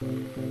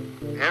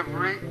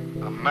every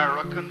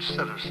American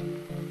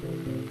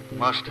citizen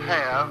must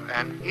have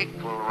an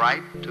equal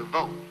right to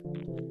vote.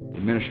 The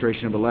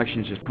administration of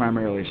elections is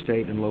primarily a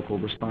state and local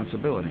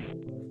responsibility.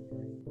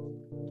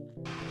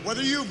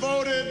 Whether you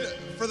voted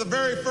for the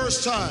very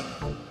first time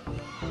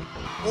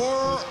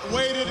or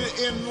waited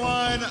in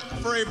line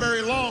for a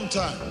very long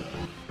time,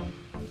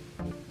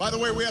 by the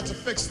way, we have to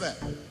fix that.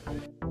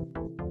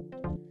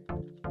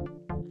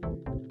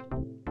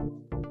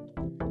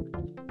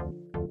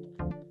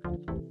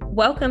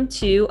 Welcome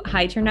to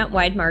High Turnout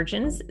Wide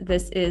Margins.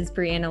 This is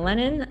Brianna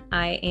Lennon.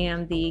 I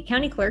am the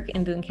county clerk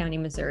in Boone County,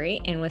 Missouri,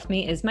 and with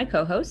me is my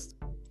co-host,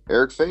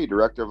 Eric Fay,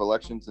 Director of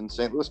Elections in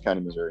St. Louis County,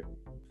 Missouri.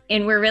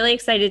 And we're really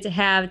excited to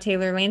have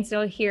Taylor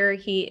Lansdale here.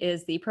 He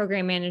is the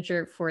program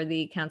manager for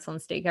the Council on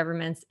State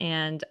Governments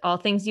and all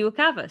things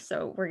UOCAVA.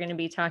 So we're going to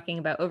be talking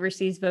about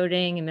overseas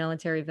voting and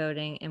military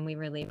voting, and we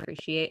really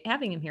appreciate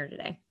having him here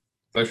today.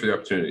 Thanks for the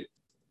opportunity.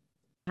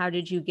 How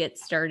did you get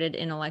started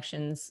in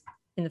elections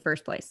in the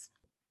first place?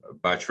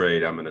 By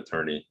trade, I'm an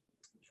attorney.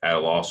 Out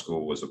of law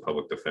school, was a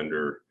public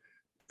defender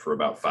for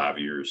about 5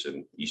 years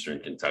in Eastern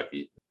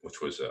Kentucky,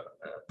 which was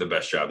the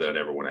best job that I'd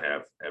ever want to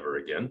have ever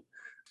again.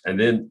 And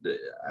then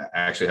I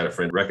actually had a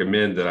friend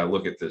recommend that I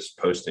look at this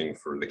posting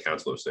for the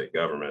Council of State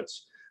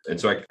Governments. And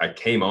so I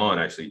came on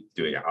actually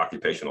doing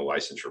occupational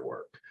licensure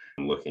work,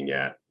 looking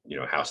at,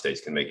 how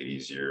states can make it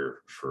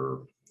easier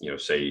for,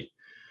 say,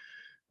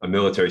 a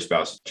military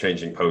spouse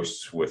changing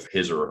posts with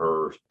his or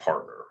her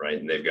partner, right?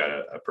 And they've got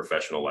a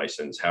professional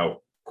license.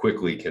 How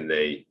quickly can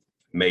they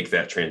make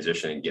that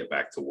transition and get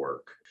back to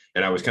work?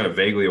 And I was kind of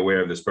vaguely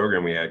aware of this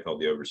program we had called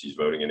the Overseas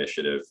Voting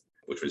Initiative,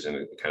 which was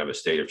in kind of a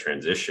state of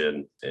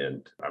transition.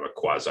 And I'm a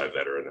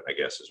quasi-veteran, I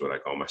guess is what I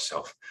call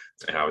myself.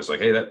 And I was like,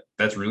 hey,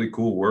 that's really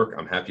cool work.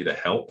 I'm happy to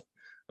help.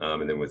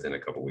 And then within a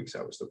couple of weeks,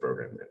 I was the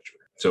program manager.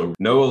 So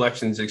no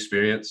elections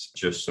experience,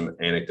 just some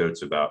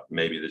anecdotes about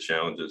maybe the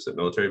challenges that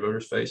military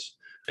voters face.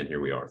 And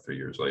here we are 3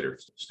 years later,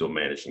 still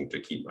managing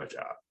to keep my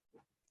job.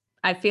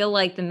 I feel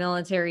like the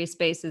military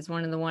space is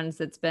one of the ones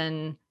that's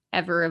been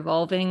ever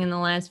evolving in the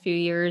last few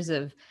years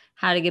of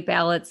how to get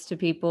ballots to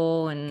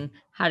people and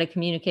how to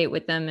communicate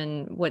with them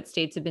and what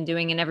states have been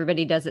doing. And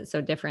everybody does it so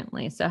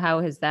differently. So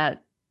how has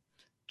that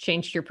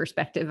changed your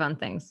perspective on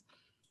things?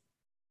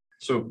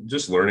 So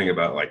just learning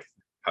about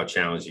how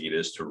challenging it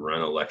is to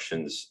run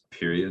elections,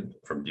 period,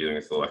 from dealing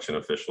with election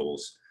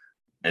officials,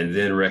 and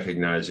then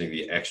recognizing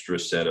the extra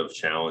set of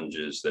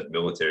challenges that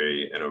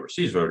military and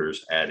overseas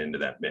voters add into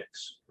that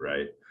mix,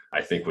 right?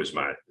 I think was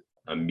my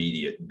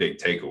immediate big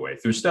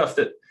takeaway through stuff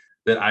that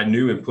I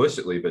knew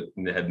implicitly, but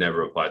had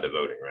never applied to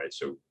voting, right?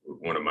 So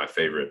one of my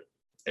favorite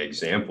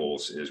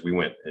examples is we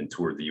went and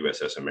toured the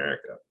USS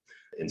America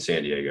in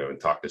San Diego and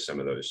talked to some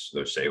of those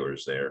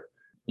sailors there.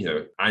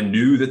 I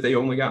knew that they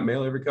only got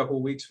mail every couple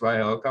of weeks via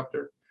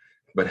helicopter,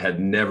 but had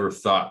never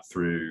thought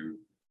through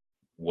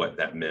what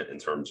that meant in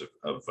terms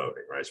of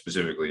voting, right?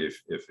 Specifically,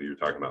 if you're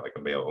talking about a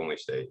mail-only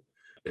state.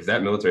 If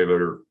that military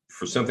voter,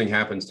 for something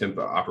happens,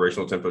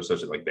 operational tempo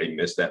such that they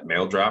miss that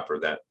mail drop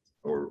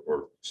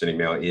or sending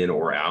mail in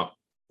or out,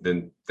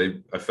 then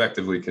they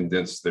effectively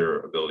condense their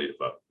ability to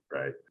vote,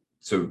 right?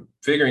 So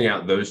figuring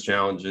out those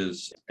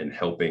challenges and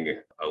helping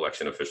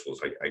election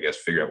officials, I guess,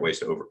 figure out ways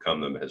to overcome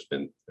them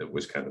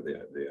was kind of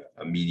the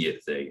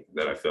immediate thing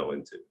that I fell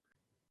into.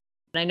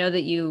 I know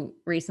that you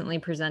recently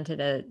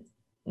presented at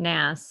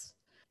NAS,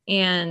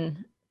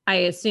 and I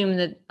assume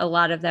that a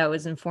lot of that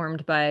was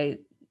informed by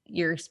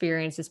your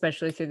experience,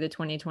 especially through the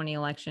 2020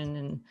 election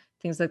and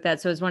things like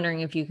that. So I was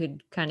wondering if you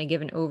could kind of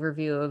give an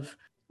overview of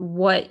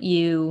what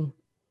you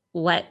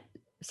let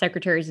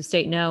secretaries of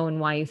state know and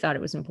why you thought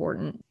it was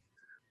important.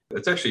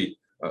 It's actually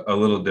a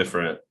little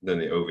different than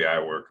the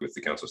OVI work with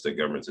the Council of State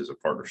Governments is a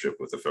partnership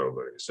with the Federal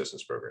Voting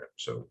Assistance Program.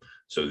 So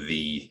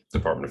the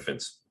Department of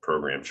Defense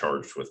program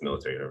charged with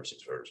military and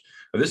overseas voters.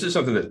 But this is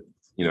something that,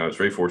 I was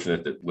very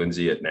fortunate that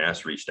Lindsay at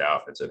NAS reached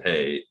out and said,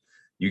 hey,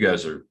 you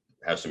guys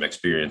have some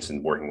experience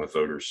in working with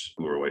voters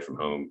who are away from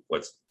home.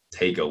 Let's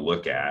take a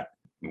look at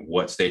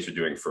what states are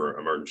doing for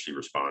emergency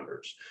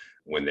responders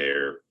when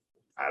they're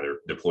either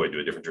deployed to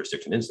a different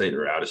jurisdiction in state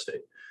or out of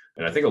state.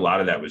 And I think a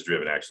lot of that was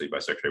driven actually by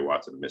Secretary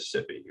Watson of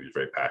Mississippi. He was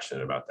very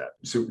passionate about that.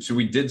 So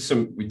we did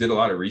a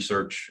lot of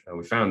research.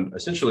 We found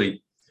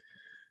essentially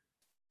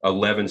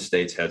 11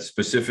 states had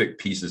specific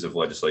pieces of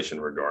legislation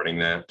regarding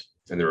that.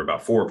 And there were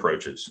about 4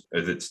 approaches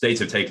that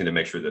states have taken to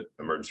make sure that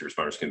emergency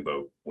responders can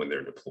vote when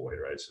they're deployed,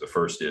 right? So the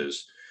first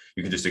is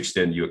you can just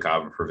extend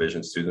UOCAVA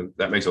provisions to them.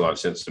 That makes a lot of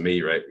sense to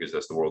me, right? Because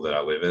that's the world that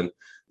I live in.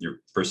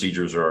 Your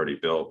procedures are already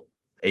built.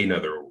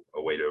 Another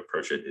way to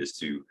approach it is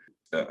to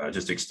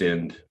just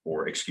extend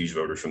or excuse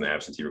voters from the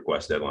absentee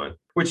request deadline,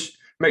 which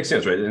makes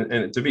sense, right?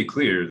 And to be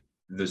clear,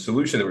 the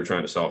solution that we're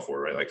trying to solve for,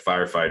 right? Like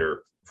firefighter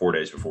 4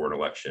 days before an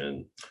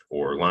election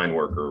or line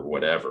worker,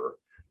 whatever,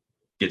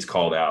 gets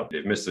called out.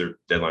 They've missed their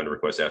deadline to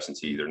request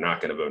absentee. They're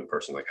not going to vote in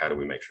person. How do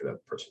we make sure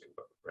that person can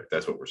vote, right?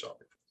 That's what we're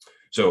solving.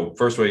 So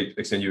first way,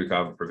 extend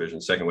UOCAVA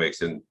provision. Second way,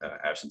 extend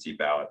absentee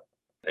ballot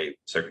a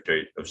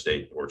Secretary of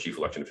State or chief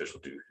election official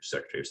do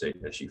Secretary of State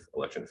and chief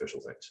election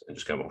official things and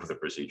just come up with a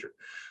procedure,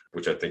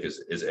 which I think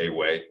is a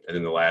way. And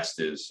then the last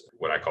is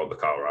what I call the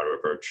Colorado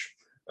approach,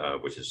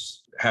 which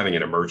is having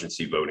an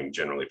emergency voting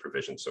generally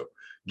provision. So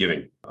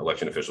giving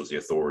election officials the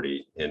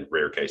authority in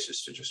rare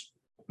cases to just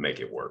make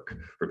it work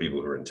for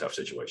people who are in tough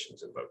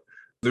situations and vote.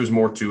 There's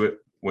more to it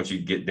once you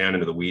get down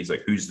into the weeds,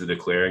 like who's the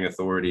declaring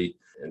authority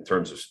in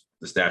terms of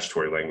the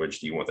statutory language.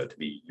 Do you want that to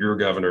be your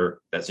governor?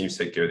 That seems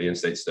to take care of the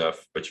in-state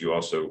stuff, but you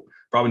also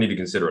probably need to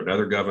consider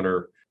another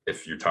governor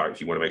if you want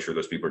to make sure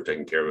those people are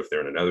taken care of if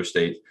they're in another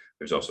state.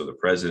 There's also the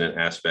president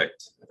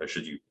aspect.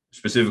 Should you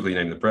specifically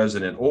name the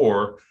president,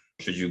 or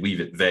should you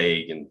leave it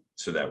vague, and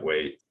so that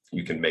way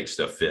you can make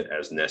stuff fit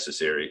as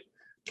necessary?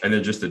 And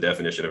then just the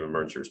definition of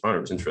emergency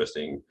responder was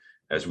interesting.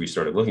 As we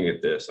started looking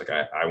at this, like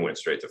I went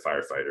straight to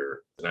firefighter,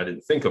 and I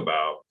didn't think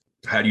about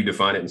how do you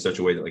define it in such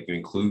a way that like you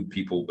include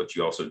people, but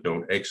you also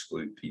don't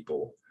exclude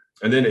people.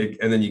 And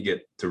then you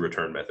get to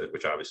return method,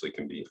 which obviously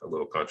can be a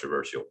little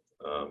controversial.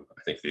 I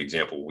think the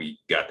example we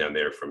got down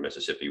there from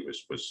Mississippi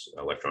was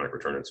electronic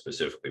return and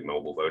specifically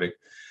mobile voting.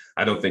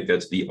 I don't think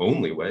that's the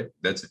only way.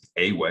 That's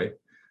a way.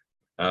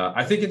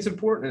 I think it's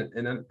important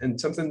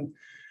and something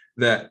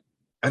that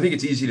I think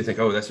it's easy to think,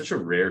 oh, that's such a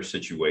rare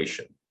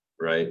situation,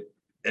 right?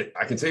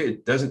 I can say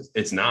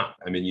it's not.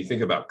 I mean, you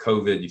think about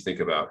COVID, you think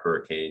about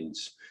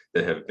hurricanes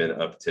that have been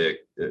uptick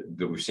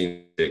that we've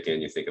seen tick in,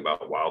 you think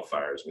about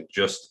wildfires. I mean,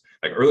 just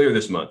like earlier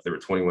this month, there were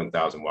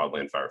 21,000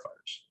 wildland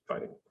firefighters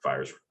fighting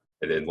fires.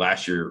 And then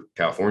last year,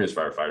 California's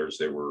firefighters,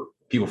 there were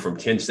people from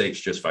 10 states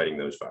just fighting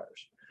those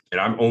fires.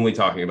 And I'm only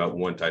talking about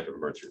one type of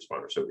emergency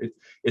responder. So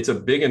it's a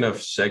big enough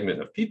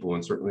segment of people,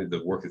 and certainly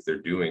the work that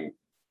they're doing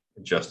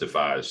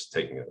justifies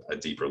taking a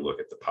deeper look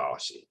at the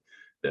policy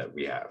that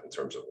we have in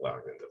terms of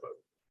allowing them to vote.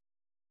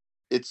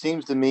 It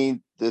seems to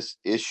me this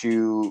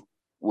issue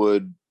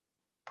would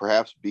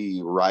perhaps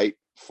be ripe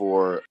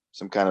for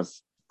some kind of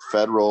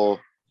federal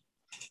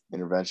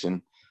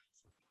intervention.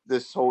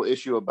 This whole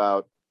issue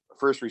about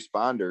first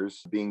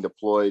responders being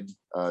deployed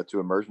to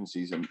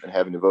emergencies and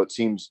having to vote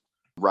seems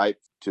ripe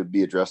to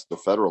be addressed at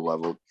the federal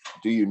level.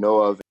 Do you know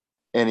of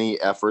any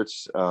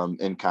efforts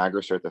in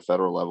Congress or at the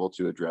federal level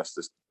to address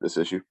this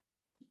issue?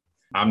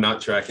 I'm not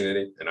tracking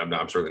any, and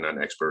I'm certainly not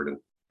an expert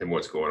in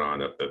what's going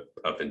on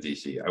up in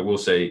DC. I will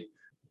say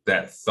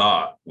that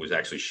thought was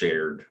actually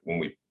shared when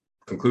we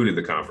concluded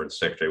the conference.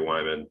 Secretary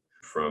Wyman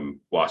from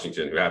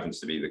Washington, who happens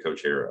to be the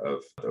co-chair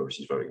of the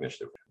Overseas Voting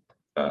Initiative,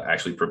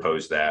 actually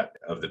proposed that.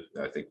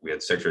 I think we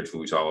had Secretary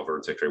Louise Oliver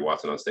and Secretary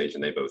Watson on stage,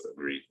 and they both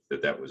agreed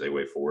that was a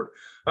way forward.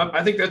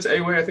 I think that's a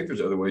way. I think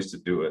there's other ways to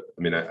do it.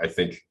 I mean, I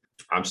think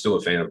I'm still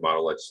a fan of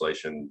model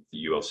legislation,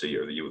 the ULC,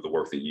 or the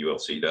work that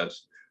ULC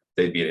does.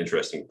 They'd be an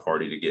interesting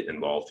party to get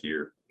involved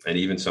here. And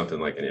even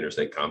something like an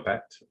interstate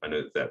compact. I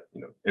know that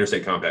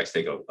interstate compacts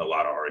take a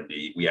lot of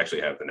R&D. We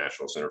actually have the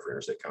National Center for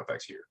Interstate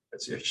Compacts here at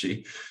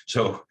CSG.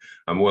 So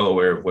I'm well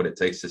aware of what it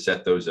takes to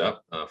set those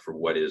up for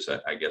what is,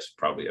 I guess,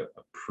 probably a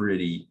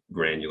pretty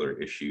granular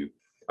issue.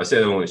 I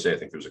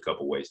think there's a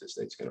couple ways that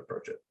states can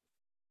approach it.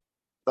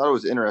 I thought it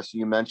was interesting.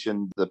 You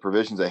mentioned the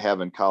provisions they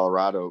have in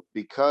Colorado,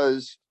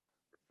 because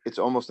it's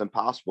almost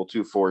impossible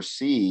to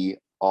foresee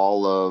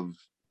all of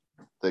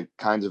the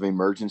kinds of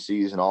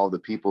emergencies and all of the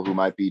people who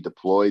might be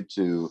deployed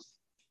to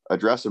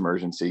address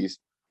emergencies.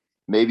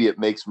 Maybe it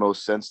makes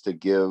most sense to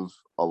give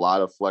a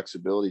lot of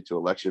flexibility to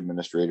election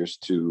administrators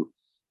to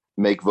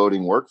make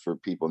voting work for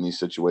people in these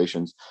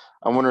situations.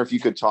 I wonder if you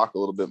could talk a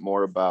little bit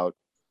more about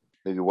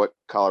maybe what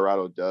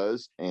Colorado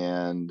does,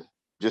 and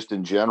just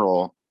in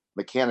general,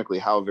 mechanically,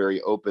 how a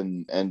very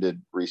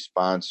open-ended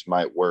response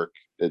might work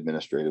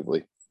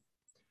administratively.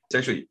 It's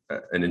actually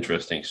an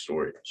interesting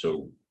story.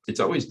 So it's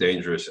always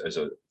dangerous as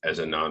a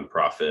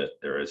nonprofit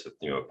or as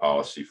a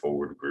policy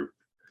forward group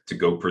to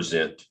go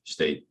present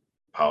state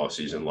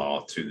policies and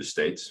law to the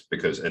states,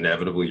 because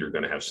inevitably you're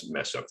going to have to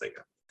mess something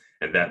up.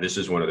 And this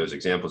is one of those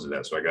examples of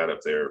that. So I got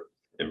up there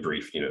and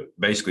briefed,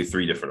 basically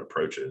 3 different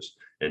approaches.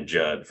 And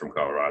Judd from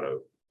Colorado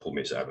pulled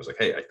me aside and was like,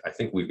 hey, I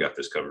think we've got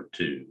this covered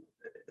too.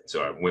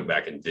 So I went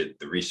back and did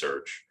the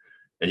research.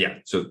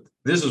 And so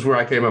this is where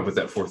I came up with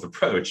that 4th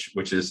approach,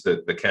 which is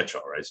the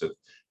catch-all, right? So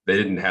they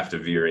didn't have to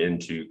veer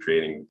into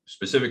creating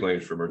specific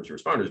language for emergency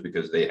responders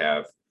because they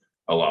have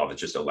a law that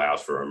just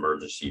allows for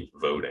emergency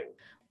voting.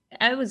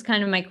 That was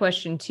kind of my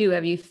question too.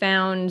 Have you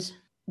found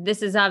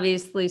this is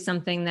obviously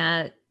something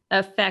that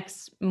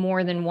affects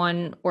more than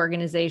one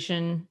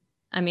organization?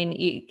 I mean,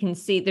 you can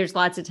see there's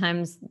lots of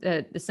times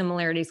the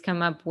similarities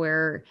come up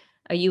where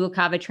a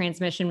UOCAVA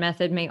transmission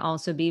method may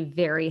also be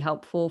very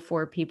helpful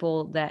for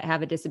people that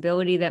have a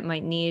disability that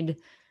might need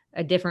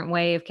a different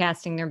way of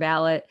casting their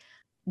ballot.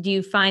 Do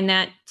you find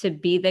that to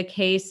be the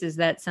case? Is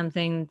that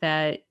something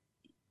that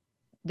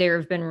there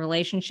have been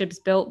relationships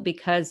built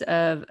because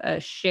of a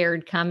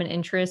shared common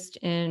interest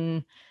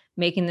in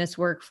making this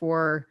work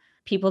for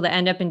people that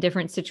end up in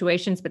different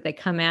situations, but they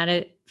come at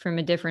it from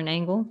a different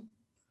angle?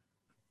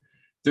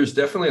 There's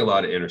definitely a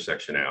lot of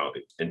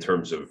intersectionality in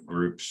terms of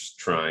groups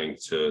trying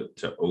to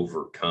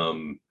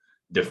overcome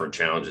different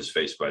challenges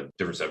faced by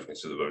different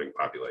segments of the voting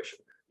population.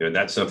 And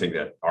that's something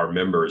that our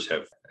members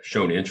have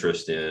shown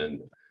interest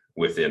in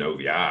within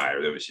OVI,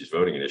 or the Overseas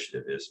Voting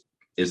Initiative.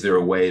 Is there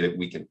a way that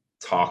we can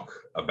talk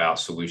about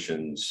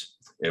solutions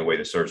in a way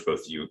that serves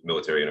both you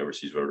military and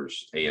overseas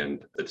voters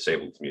and the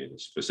disabled community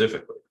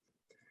specifically?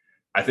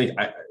 I think,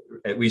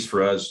 at least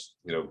for us,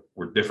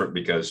 we're different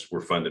because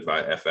we're funded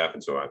by FF.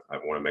 And so I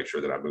want to make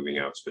sure that I'm moving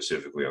out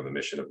specifically on the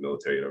mission of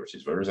military and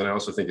overseas voters. And I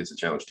also think it's a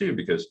challenge too,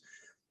 because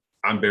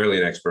I'm barely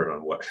an expert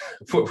on what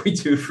we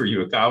do for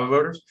UOCAVA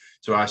voters.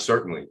 So I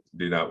certainly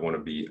do not want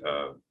to be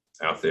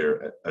out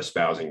there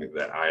espousing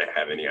that I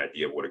have any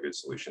idea of what a good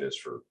solution is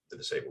for the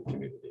disabled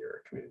community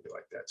or a community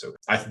like that. So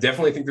I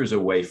definitely think there's a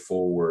way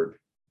forward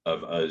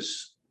of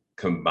us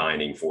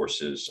combining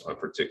forces on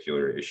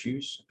particular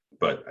issues,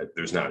 but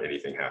there's not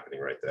anything happening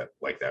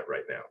like that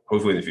right now.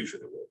 Hopefully in the future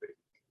there will be.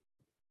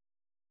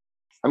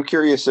 I'm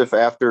curious if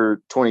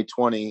after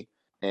 2020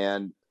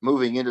 and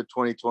moving into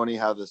 2020,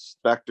 how the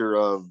specter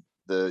of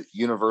the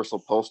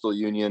Universal Postal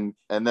Union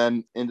and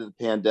then into the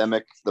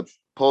pandemic, the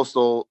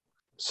postal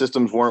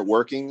systems weren't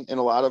working in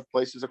a lot of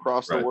places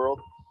across the world.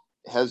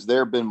 Has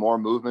there been more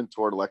movement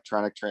toward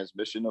electronic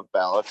transmission of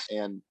ballots?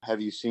 And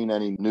have you seen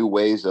any new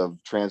ways of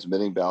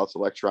transmitting ballots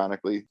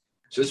electronically?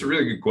 So it's a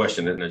really good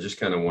question. And I just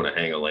kind of want to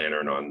hang a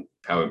lantern on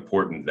how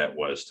important that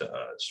was to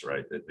us,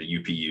 right? The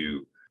UPU.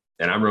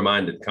 And I'm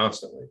reminded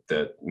constantly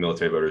that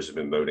military voters have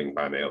been voting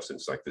by mail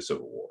since like the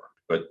Civil War.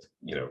 But,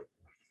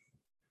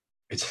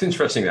 it's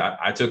interesting that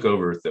I took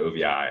over the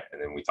OVI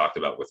and then we talked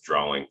about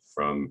withdrawing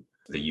from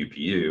the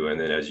UPU. And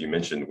then, as you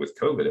mentioned, with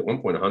COVID, at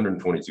one point,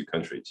 122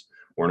 countries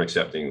weren't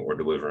accepting or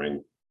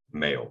delivering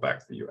mail back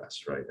to the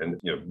US, right? And,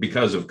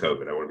 because of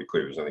COVID, I want to be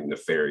clear, there's nothing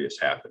nefarious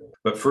happening.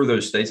 But for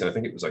those states, and I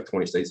think it was like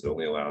 20 states that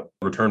only allowed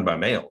return by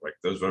mail, like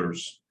those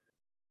voters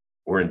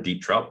were in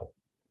deep trouble,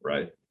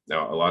 right?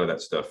 Now, a lot of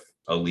that stuff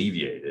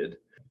alleviated,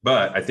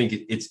 but I think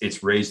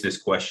it's raised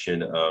this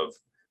question of,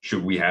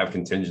 should we have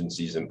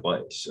contingencies in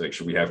place? Like,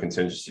 should we have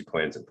contingency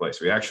plans in place?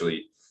 We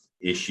actually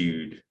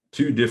issued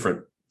two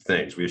different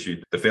things. We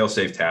issued the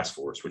Fail-Safe Task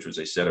Force, which was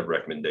a set of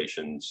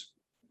recommendations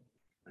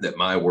that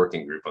my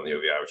working group on the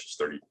OVI, which is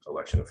 30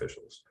 election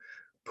officials,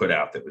 put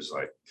out that was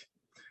like,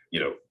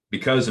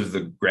 because of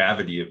the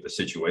gravity of the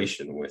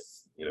situation with,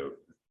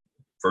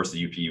 first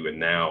the UPU and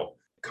now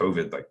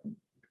COVID, like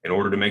in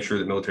order to make sure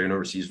that military and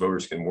overseas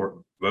voters can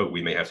vote,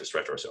 we may have to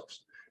stretch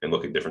ourselves and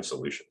look at different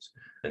solutions.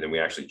 And then we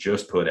actually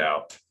just put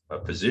out a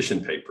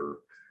position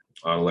paper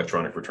on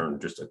electronic return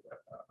just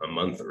a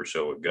month or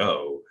so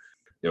ago,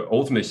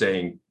 ultimately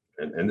saying,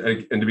 and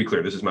to be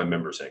clear, this is my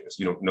member saying this,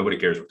 nobody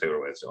cares what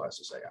Taylor Lansdale has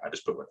to say. I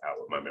just put out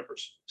what my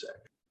members say.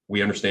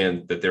 We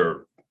understand that there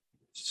are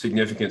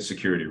significant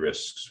security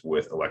risks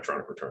with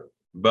electronic return,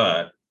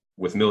 but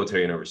with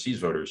military and overseas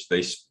voters,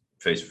 they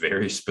face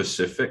very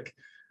specific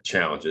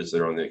challenges.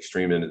 They're on the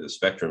extreme end of the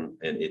spectrum.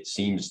 And it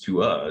seems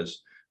to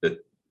us that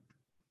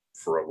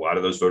for a lot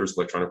of those voters,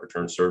 electronic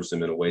return serves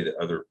them in a way that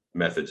other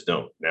methods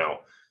don't. Now,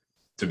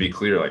 to be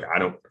clear, like I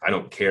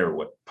don't care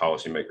what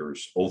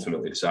policymakers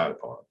ultimately decide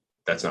upon.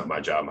 That's not my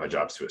job. My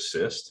job is to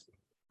assist.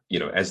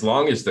 As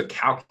long as the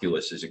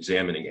calculus is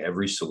examining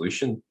every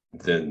solution,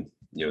 then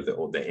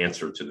the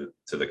answer to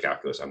the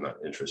calculus I'm not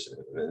interested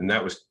in. And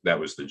that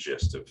was the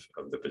gist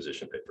of the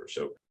position paper.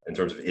 So in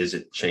terms of is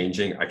it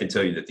changing, I can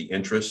tell you that the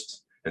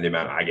interest and the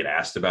amount I get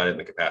asked about it in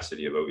the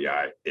capacity of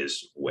OVI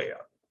is way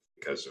up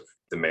because of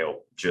the mail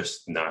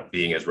just not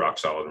being as rock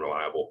solid and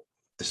reliable,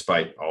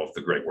 despite all of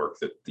the great work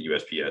that the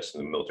USPS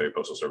and the Military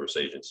Postal Service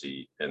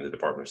Agency and the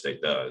Department of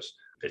State does.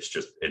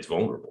 It's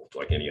vulnerable to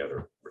like any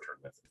other return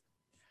method.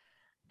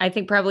 I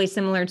think probably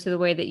similar to the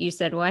way that you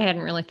said, well, I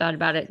hadn't really thought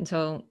about it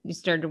until you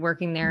started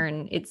working there.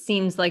 And it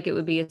seems like it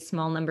would be a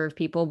small number of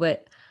people,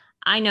 but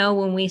I know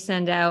when we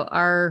send out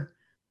our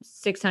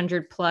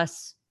 600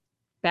 plus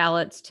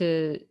ballots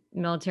to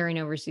military and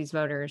overseas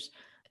voters,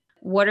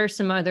 what are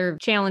some other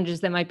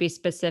challenges that might be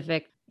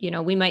specific?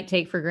 We might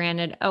take for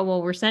granted, oh,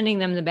 well, we're sending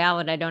them the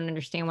ballot. I don't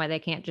understand why they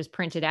can't just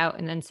print it out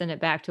and then send it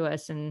back to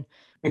us. And,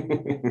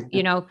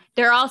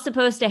 they're all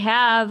supposed to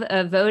have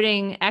a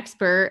voting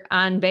expert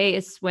on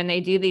base when they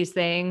do these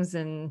things.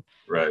 And,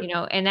 right.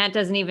 And that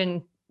doesn't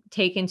even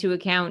take into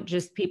account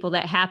just people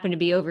that happen to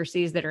be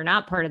overseas that are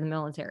not part of the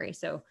military.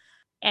 So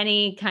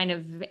any kind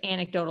of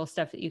anecdotal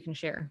stuff that you can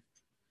share.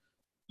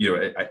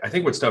 I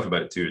think what's tough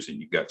about it too is that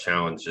you've got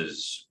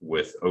challenges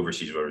with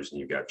overseas voters and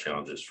you've got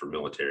challenges for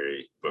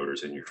military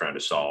voters, and you're trying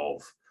to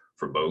solve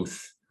for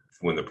both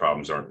when the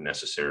problems aren't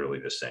necessarily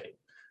the same.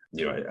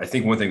 I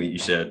think one thing that you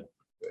said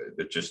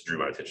that just drew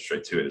my attention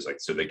straight to it is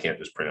like, so they can't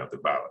just print out the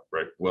ballot,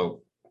 right?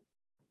 Well,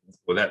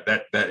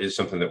 that is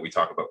something that we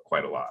talk about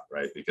quite a lot,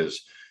 right?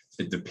 Because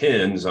it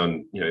depends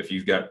on, if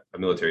you've got a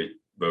military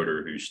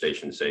voter who's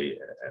stationed, say,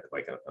 at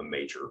like a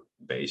major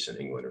base in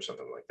England or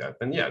something like that,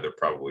 then yeah, they're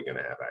probably going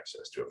to have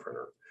access to a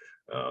printer.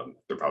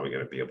 They're probably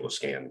going to be able to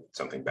scan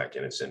something back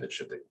in and send it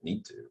should they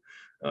need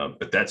to.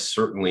 But that's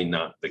certainly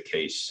not the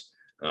case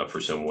for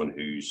someone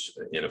who's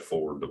in a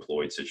forward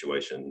deployed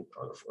situation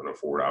on a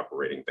forward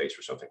operating base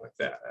or something like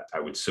that. I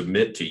would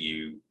submit to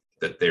you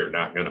that they're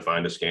not going to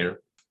find a scanner,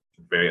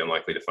 very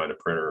unlikely to find a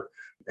printer.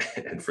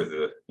 And for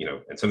the,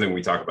 and something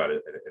we talk about in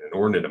an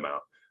inordinate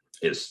amount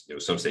is,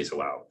 some states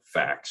allow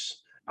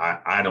fax.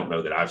 I don't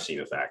know that I've seen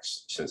a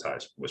fax since I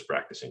was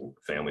practicing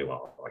family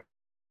law, like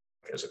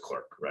as a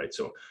clerk, right?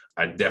 So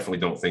I definitely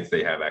don't think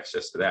they have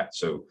access to that.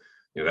 So,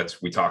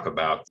 we talk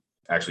about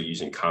actually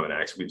using common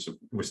access. So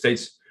with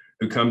states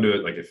who come to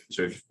it, like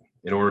if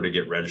in order to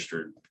get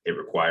registered, it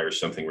requires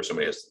something where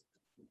somebody has to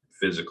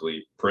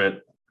physically print,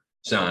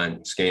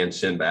 sign, scan,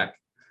 send back.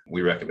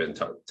 We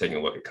recommend taking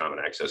a look at common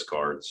access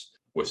cards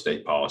with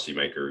state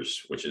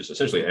policymakers, which is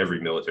essentially every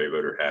military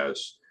voter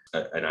has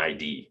an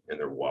ID in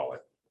their wallet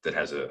that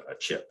has a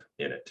chip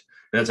in it.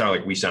 And that's how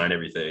we sign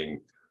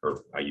everything,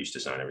 or I used to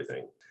sign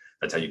everything.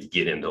 That's how you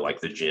get into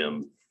the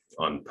gym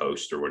on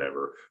post or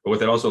whatever. But what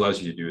that also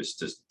allows you to do is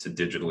to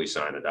digitally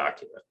sign a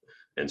document.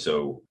 And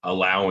so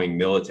allowing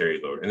military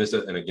voters,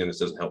 and again, this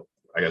doesn't help,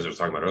 I guess I was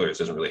talking about earlier, this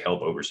doesn't really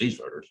help overseas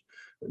voters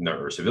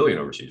or civilian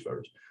overseas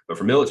voters. But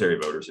for military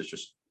voters, it's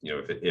just,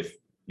 if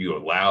you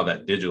allow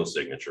that digital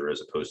signature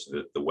as opposed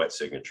to the wet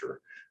signature,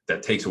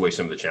 that takes away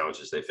some of the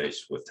challenges they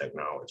face with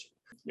technology.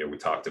 We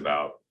talked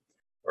about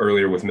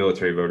earlier with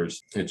military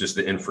voters, it's just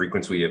the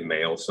infrequency of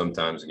mail.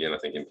 Sometimes, again, I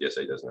think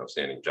MPSA does an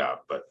outstanding job,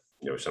 but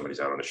if somebody's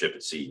out on a ship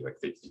at sea,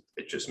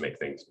 it just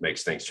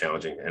makes things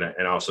challenging. And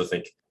I also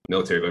think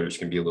military voters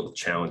can be a little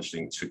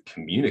challenging to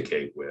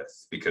communicate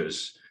with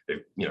because they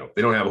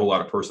don't have a whole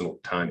lot of personal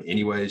time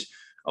anyways.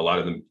 A lot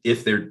of them,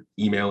 if they're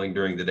emailing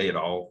during the day at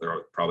all,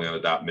 they're probably on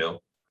a dot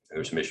mill. And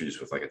there's some issues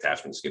with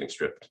attachments getting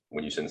stripped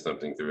when you send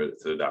something through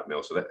to the dot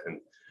mill. So that, and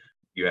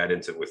you add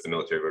into with the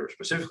military voter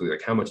specifically,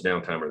 how much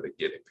downtime are they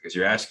getting? Because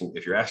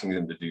if you're asking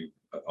them to do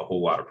a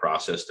whole lot of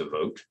process to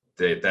vote,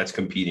 that's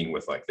competing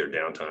with their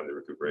downtime, the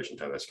recuperation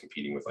time. That's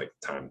competing with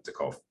time to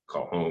call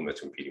home.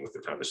 That's competing with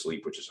their time to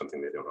sleep, which is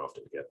something they don't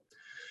often get.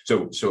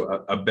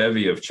 So a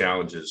bevy of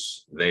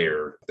challenges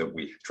there that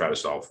we try to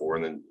solve for.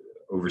 And then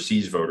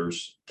overseas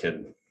voters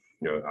can,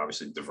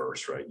 obviously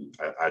diverse, right?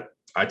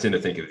 I tend to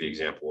think of the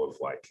example of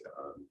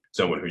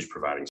someone who's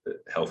providing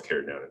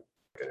healthcare down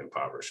in an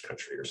impoverished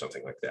country or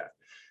something like that.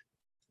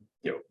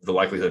 The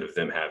likelihood of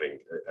them having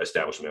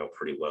established mail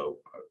pretty low.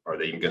 Are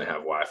they even going to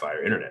have Wi-Fi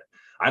or internet?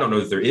 I don't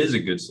know that there is a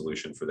good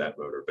solution for that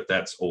voter, but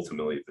that's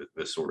ultimately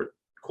the sort of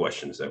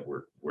questions that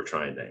we're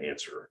trying to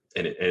answer,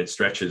 and it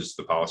stretches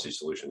the policy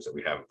solutions that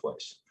we have in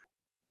place.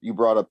 You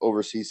brought up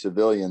overseas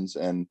civilians,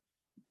 and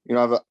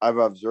I've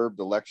observed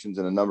elections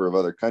in a number of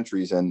other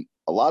countries, and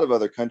a lot of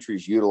other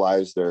countries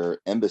utilize their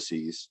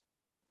embassies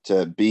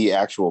to be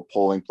actual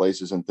polling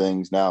places and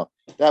things. Now,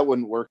 that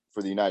wouldn't work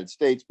for the United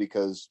States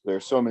because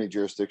there's so many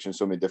jurisdictions,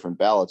 so many different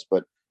ballots.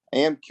 But I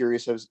am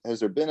curious, has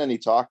there been any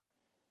talk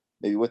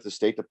maybe with the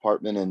State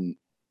Department and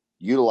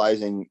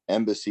utilizing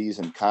embassies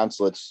and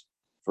consulates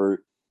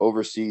for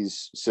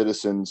overseas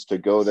citizens to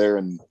go there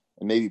and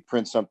maybe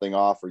print something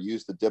off or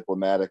use the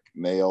diplomatic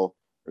mail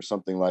or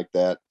something like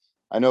that?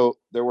 I know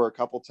there were a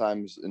couple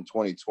times in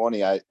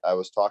 2020, I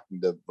was talking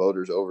to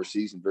voters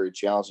overseas in very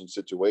challenging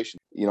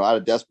situations. Out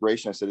of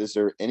desperation, I said, is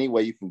there any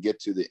way you can get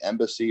to the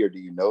embassy, or do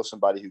you know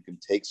somebody who can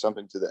take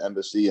something to the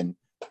embassy and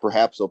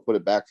perhaps they'll put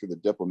it back through the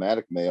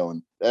diplomatic mail?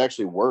 And that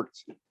actually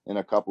worked in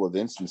a couple of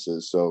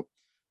instances. So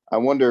I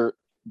wonder,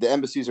 the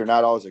embassies are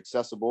not always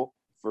accessible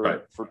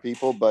for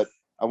people, but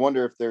I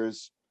wonder if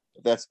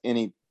that's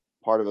any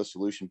part of a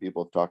solution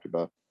people have talked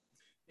about.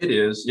 It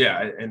is.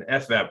 Yeah. And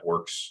FVAP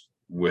works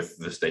with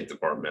the State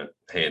Department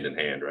hand in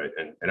hand, right?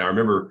 And I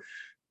remember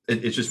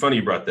it's just funny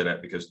you brought that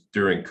up, because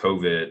during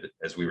COVID,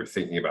 as we were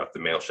thinking about the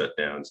mail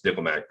shutdowns,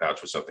 diplomatic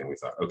pouch was something we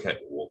thought, okay,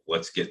 well,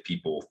 let's get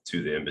people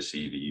to the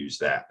embassy to use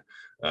that.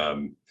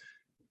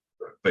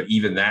 But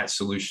even that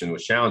solution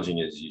was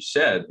challenging, as you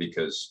said,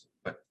 because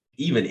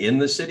even in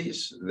the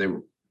cities, they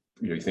were,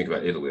 you think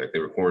about Italy, they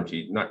were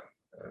quarantined,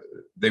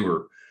 they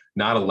were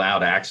not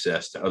allowed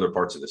access to other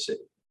parts of the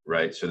city.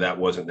 Right. So that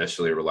wasn't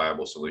necessarily a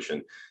reliable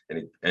solution.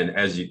 And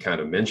as you kind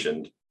of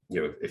mentioned,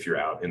 if you're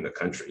out in the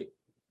country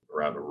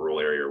or out in a rural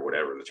area or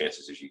whatever, the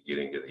chances of you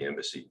getting to the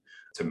embassy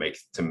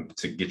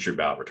to get your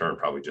ballot returned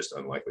probably just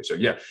unlikely. So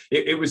yeah,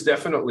 it was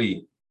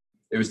definitely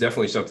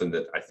something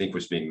that I think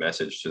was being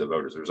messaged to the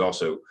voters. There was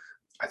also,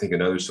 I think,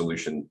 another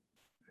solution,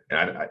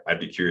 and I'd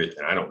be curious,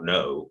 and I don't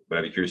know, but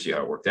I'd be curious to see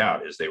how it worked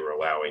out, is they were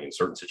allowing in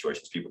certain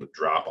situations people to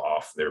drop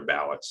off their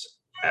ballots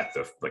at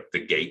the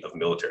gate of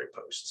military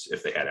posts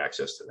if they had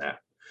access to that,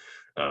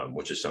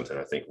 which is something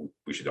I think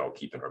we should all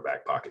keep in our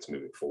back pockets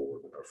moving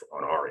forward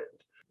on our end.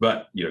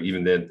 But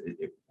even then,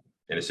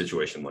 in a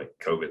situation like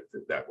COVID,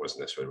 that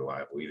wasn't necessarily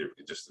reliable either,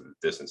 because just the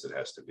distance it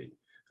has to be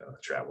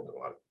traveled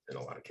in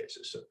a lot of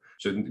cases.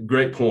 So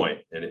great point,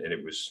 and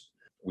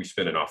we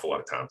spent an awful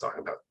lot of time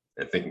talking about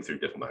and thinking through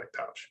diplomatic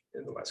pouch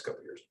in the last couple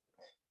of years.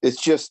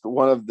 It's just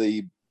one of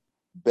the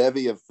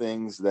bevy of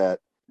things that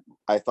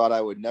I thought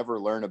I would never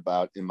learn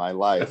about in my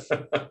life.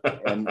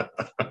 And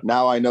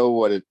now I know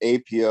what an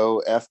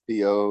APO,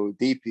 FPO,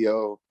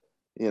 DPO,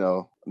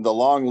 the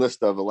long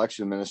list of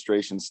election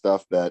administration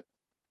stuff that,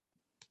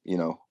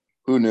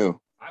 who knew?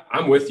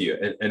 I'm with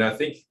you. And I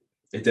think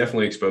it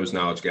definitely exposed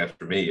knowledge gaps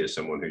for me as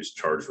someone who's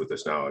charged with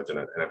this knowledge. And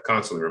I'm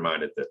constantly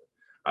reminded that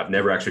I've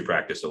never actually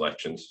practiced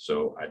elections,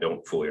 so I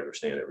don't fully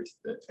understand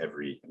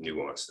every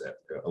nuance that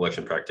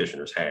election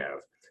practitioners have.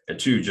 And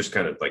two, just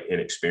kind of like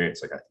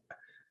inexperience. Like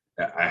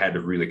I had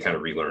to really kind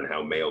of relearn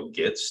how mail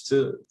gets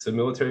to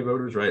military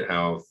voters, right?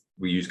 How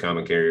we use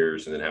common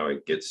carriers, and then how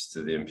it gets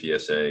to the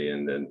MPSA,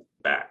 and then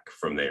back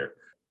from there.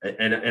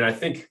 And I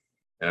think,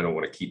 and I don't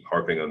want to keep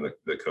harping on the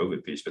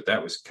COVID piece, but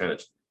that was kind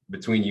of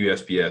between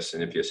USPS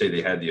and MPSA.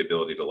 They had the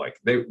ability to, like,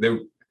 they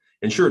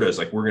ensured us,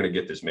 like, we're going to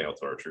get this mail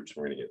to our troops,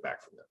 we're going to get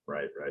back from them,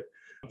 right?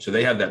 So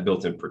they have that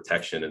built-in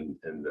protection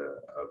and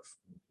of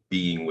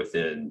being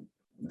within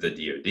the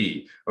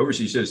DoD.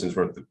 Overseas citizens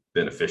weren't the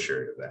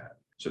beneficiary of that.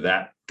 So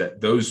that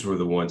those were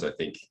the ones, I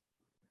think,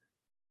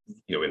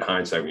 in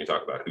hindsight, when you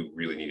talk about who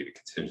really needed a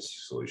contingency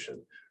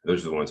solution,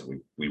 those are the ones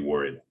that we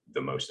worried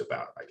the most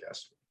about, I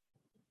guess.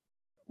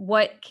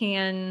 What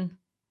can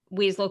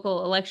we as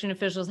local election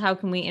officials, how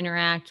can we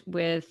interact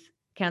with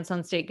Council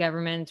on State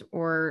Government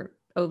or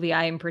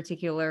OVI in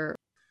particular?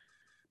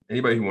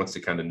 Anybody who wants to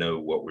kind of know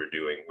what we're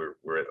doing,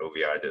 we're at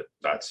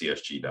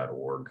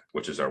ovi.csg.org,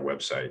 which is our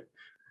website.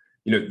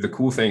 The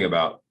cool thing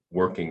about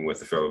working with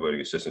the Federal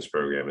Voting Assistance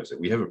Program is that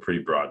we have a pretty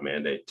broad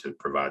mandate to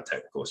provide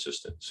technical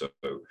assistance. So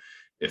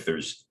if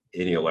there's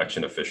any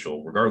election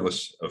official,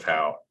 regardless of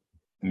how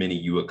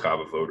many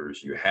UOCAVA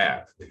voters you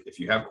have, if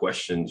you have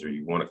questions or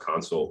you want to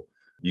consult,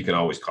 you can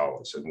always call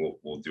us, and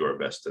we'll do our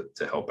best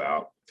to help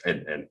out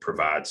and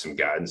provide some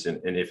guidance. And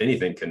if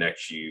anything,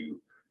 connects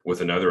you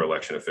with another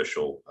election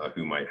official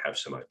who might have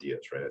some ideas,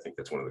 right? I think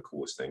that's one of the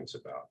coolest things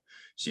about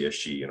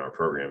CSG and our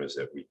program is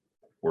that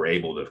we're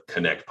able to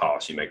connect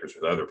policymakers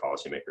with other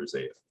policymakers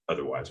they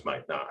otherwise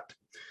might not.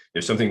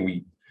 There's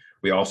something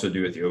we also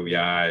do at the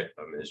OVI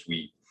is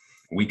we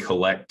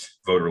collect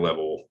voter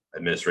level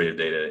administrative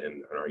data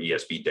in our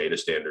ESB data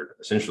standard.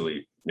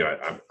 Essentially,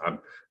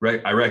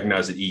 I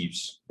recognize that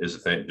EVES is a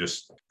thing.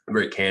 Just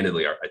very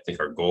candidly, I think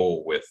our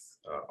goal with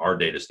our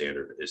data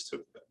standard is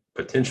to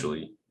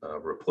potentially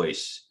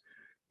replace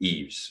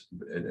EVES.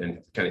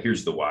 And kind of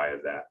here's the why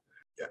of that.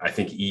 I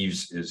think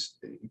EVES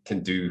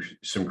can do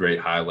some great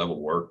high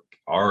level work.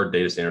 Our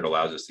data standard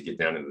allows us to get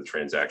down into the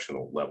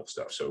transactional level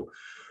stuff. So,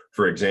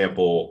 for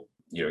example,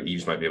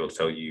 EVES might be able to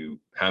tell you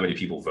how many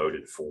people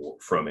voted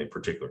from a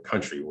particular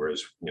country,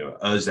 whereas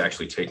us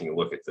actually taking a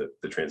look at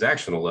the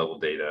transactional level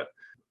data,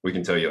 we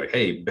can tell you, like,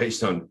 hey,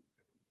 based on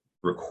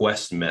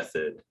request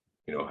method,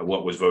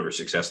 what was voter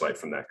success like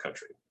from that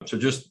country. So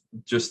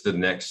just the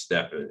next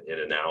step in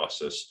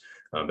analysis.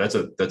 That's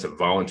a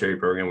voluntary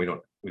program. We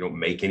don't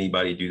make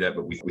anybody do that,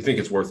 but we think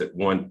it's worth it.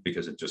 One,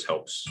 because it just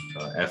helps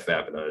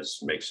FVAP and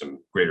us make some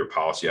greater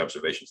policy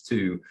observations.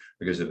 Two,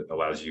 because it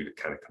allows you to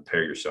kind of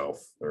compare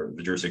yourself, or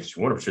the jurisdictions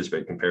who want to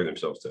participate compare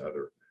themselves to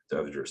other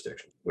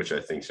jurisdictions, which I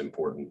think is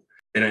important.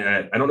 And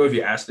I don't know if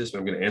you asked this, but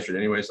I'm going to answer it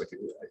anyways,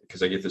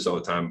 because I get this all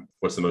the time.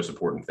 What's the most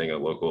important thing a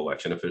local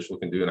election official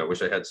can do? And I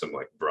wish I had some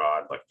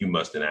broad, you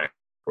must enact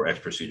or X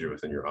procedure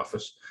within your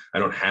office. I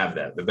don't have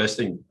that. The best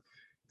thing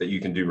that you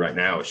can do right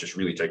now is just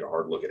really take a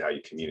hard look at how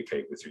you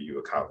communicate with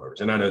your UOCAVA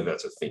voters. And I know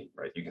that's a theme,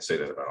 right? You can say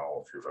that about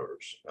all of your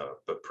voters,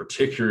 but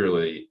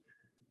particularly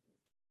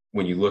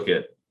when you look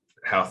at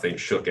how things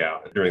shook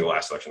out during the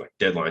last election, like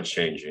deadlines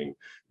changing,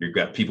 you've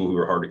got people who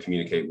are hard to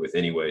communicate with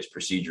anyways,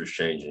 procedures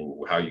changing,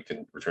 how you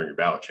can return your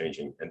ballot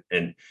changing.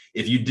 And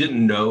if you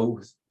didn't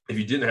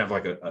have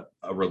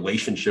a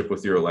relationship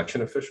with your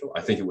election official,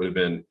 I think it would have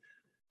been,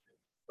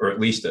 or at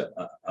least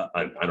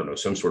I don't know,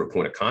 some sort of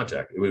point of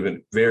contact. It would have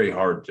been very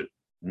hard to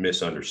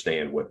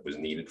misunderstand what was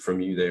needed from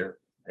you there.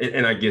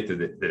 And I get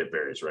that it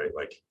varies, right?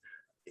 Like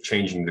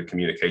changing the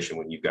communication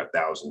when you've got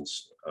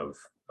thousands of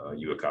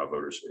UOCAVA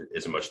voters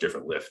is a much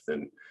different lift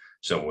than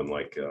someone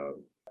like,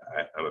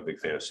 I'm a big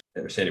fan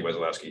of Sandy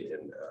Wesolowski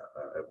in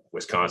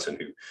Wisconsin,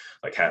 who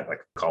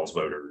calls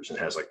voters and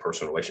has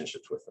personal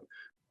relationships with them.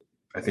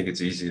 I think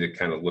it's easy to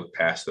kind of look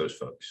past those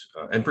folks.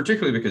 And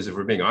particularly because if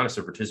we're being honest,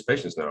 their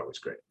participation is not always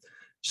great.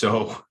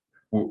 So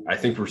I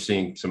think we're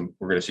going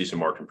to see some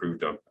marked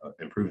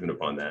improvement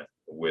upon that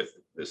with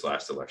this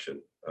last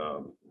election,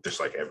 just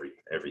like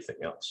everything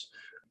else.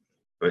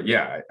 But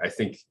yeah, I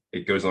think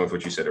it goes along with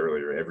what you said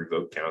earlier. Every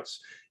vote counts.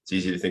 It's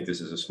easy to think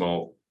this is a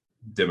small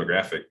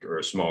demographic or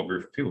a small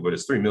group of people, but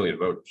it's 3 million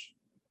voters.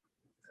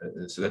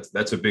 So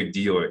that's a big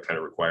deal. It kind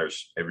of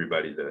requires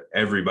everybody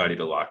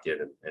to lock in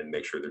and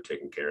make sure they're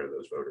taking care of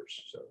those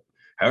voters. So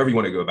however you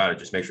want to go about it,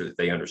 just make sure that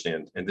they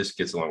understand. And this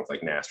gets along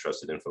with NAS,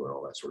 trusted info, and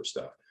all that sort of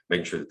stuff.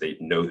 Making sure that they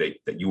know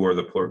that you are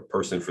the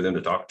person for them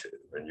to talk to,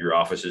 and your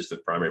office is the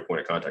primary point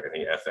of contact. I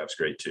think FF's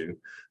great too,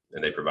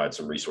 and they provide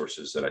some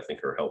resources that I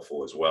think are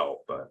helpful as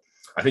well. But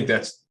I think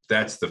that's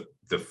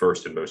the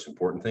first and most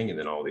important thing, and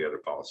then all the other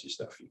policy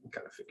stuff you can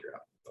kind of figure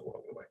out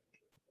along the way.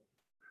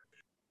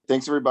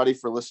 Thanks everybody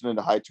for listening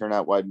to High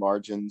Turnout, Wide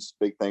Margins.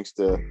 Big thanks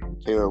to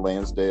Taylor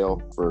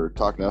Lansdale for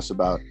talking to us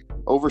about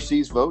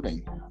overseas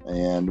voting.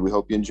 And we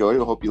hope you enjoyed it.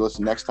 We hope you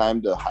listen next time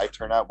to High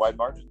Turnout, Wide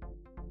Margins.